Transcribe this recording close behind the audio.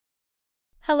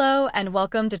Hello and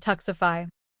welcome to Tuxify.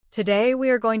 Today we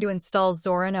are going to install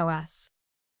Zorin OS.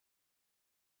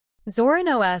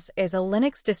 Zorin OS is a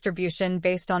Linux distribution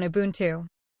based on Ubuntu.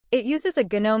 It uses a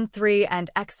GNOME 3 and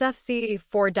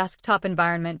XFCE4 desktop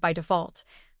environment by default.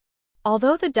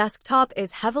 Although the desktop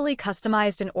is heavily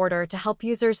customized in order to help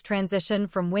users transition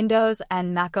from Windows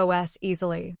and Mac OS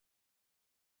easily.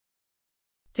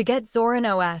 To get Zorin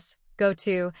OS, go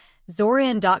to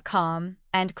zorin.com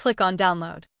and click on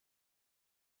Download.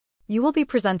 You will be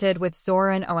presented with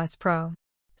Zorin OS Pro.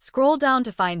 Scroll down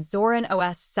to find Zorin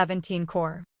OS 17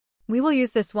 Core. We will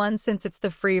use this one since it's the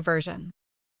free version.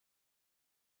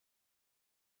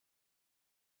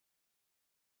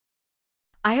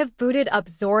 I have booted up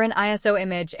Zorin ISO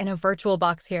image in a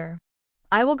VirtualBox here.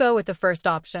 I will go with the first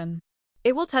option.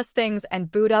 It will test things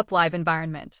and boot up live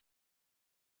environment.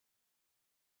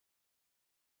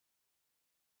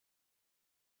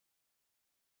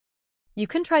 You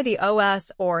can try the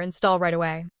OS or install right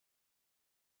away.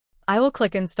 I will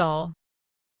click Install.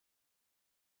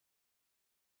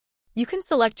 You can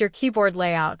select your keyboard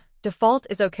layout. Default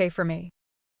is okay for me.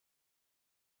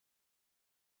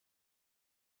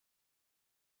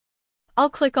 I'll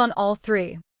click on all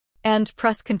three and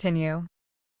press Continue.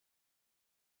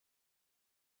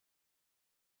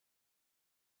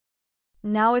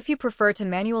 Now, if you prefer to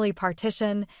manually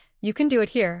partition, you can do it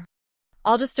here.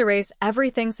 I'll just erase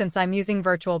everything since I'm using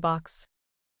VirtualBox.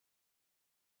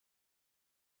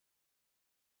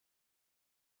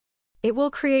 It will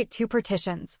create two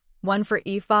partitions, one for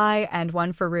EFI and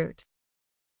one for root.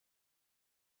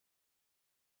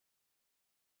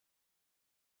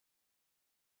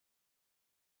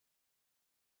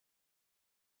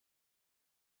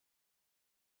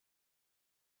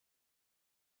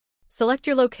 Select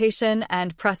your location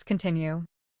and press Continue.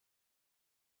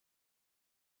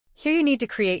 Here you need to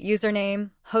create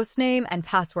username, hostname, and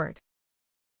password.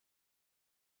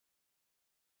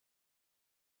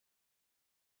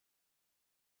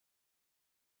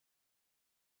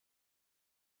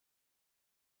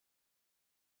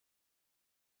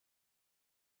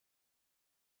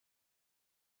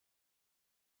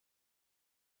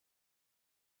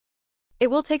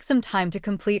 It will take some time to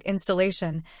complete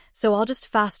installation, so I'll just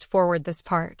fast forward this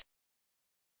part.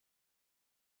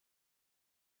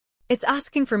 It's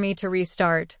asking for me to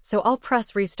restart, so I'll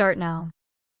press Restart now.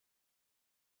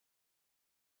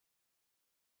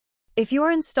 If you are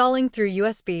installing through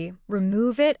USB,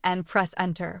 remove it and press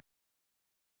Enter.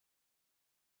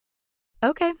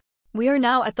 Okay, we are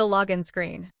now at the login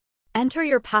screen. Enter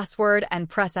your password and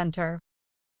press Enter.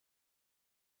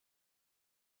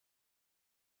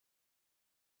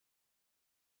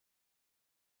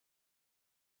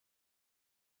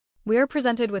 We are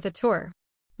presented with a tour.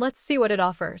 Let's see what it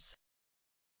offers.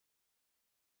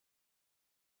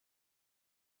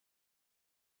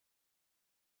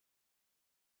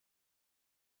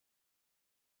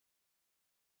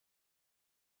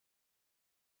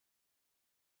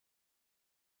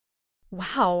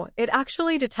 Wow, it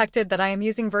actually detected that I am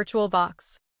using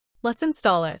VirtualBox. Let's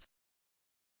install it.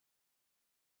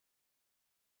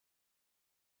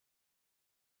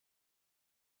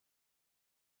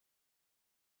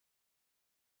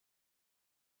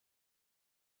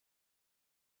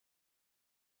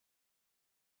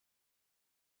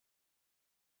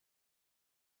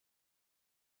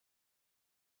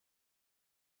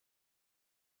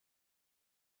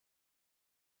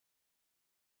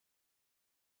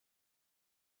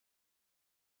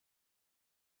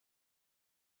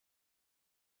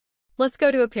 Let's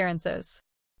go to Appearances.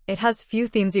 It has few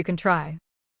themes you can try.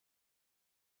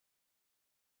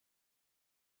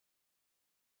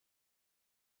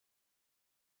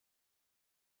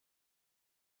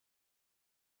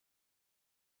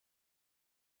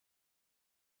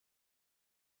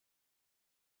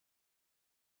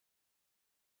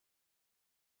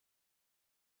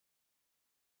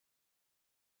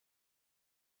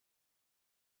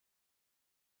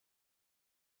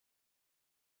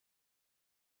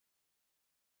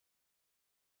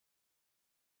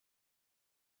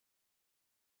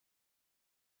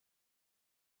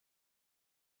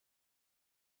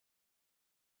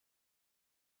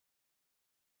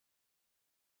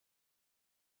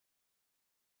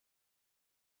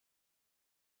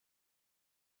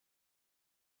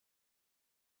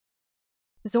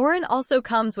 Zorin also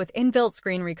comes with inbuilt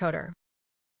screen recorder.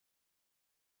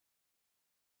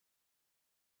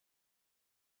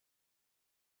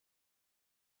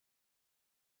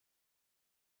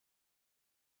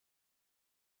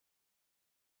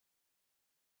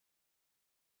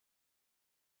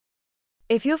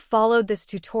 If you've followed this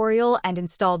tutorial and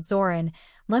installed Zorin,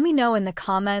 let me know in the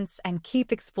comments and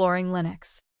keep exploring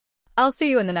Linux. I'll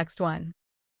see you in the next one.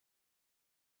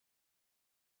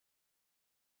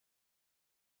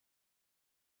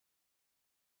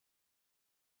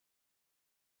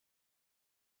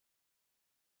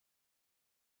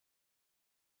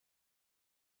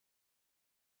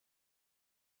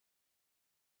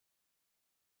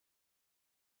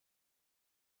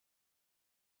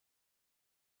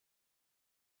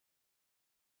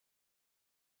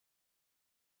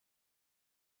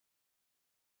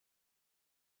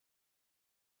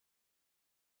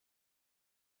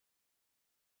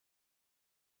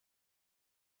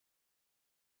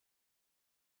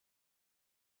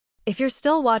 If you're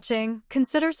still watching,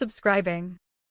 consider subscribing.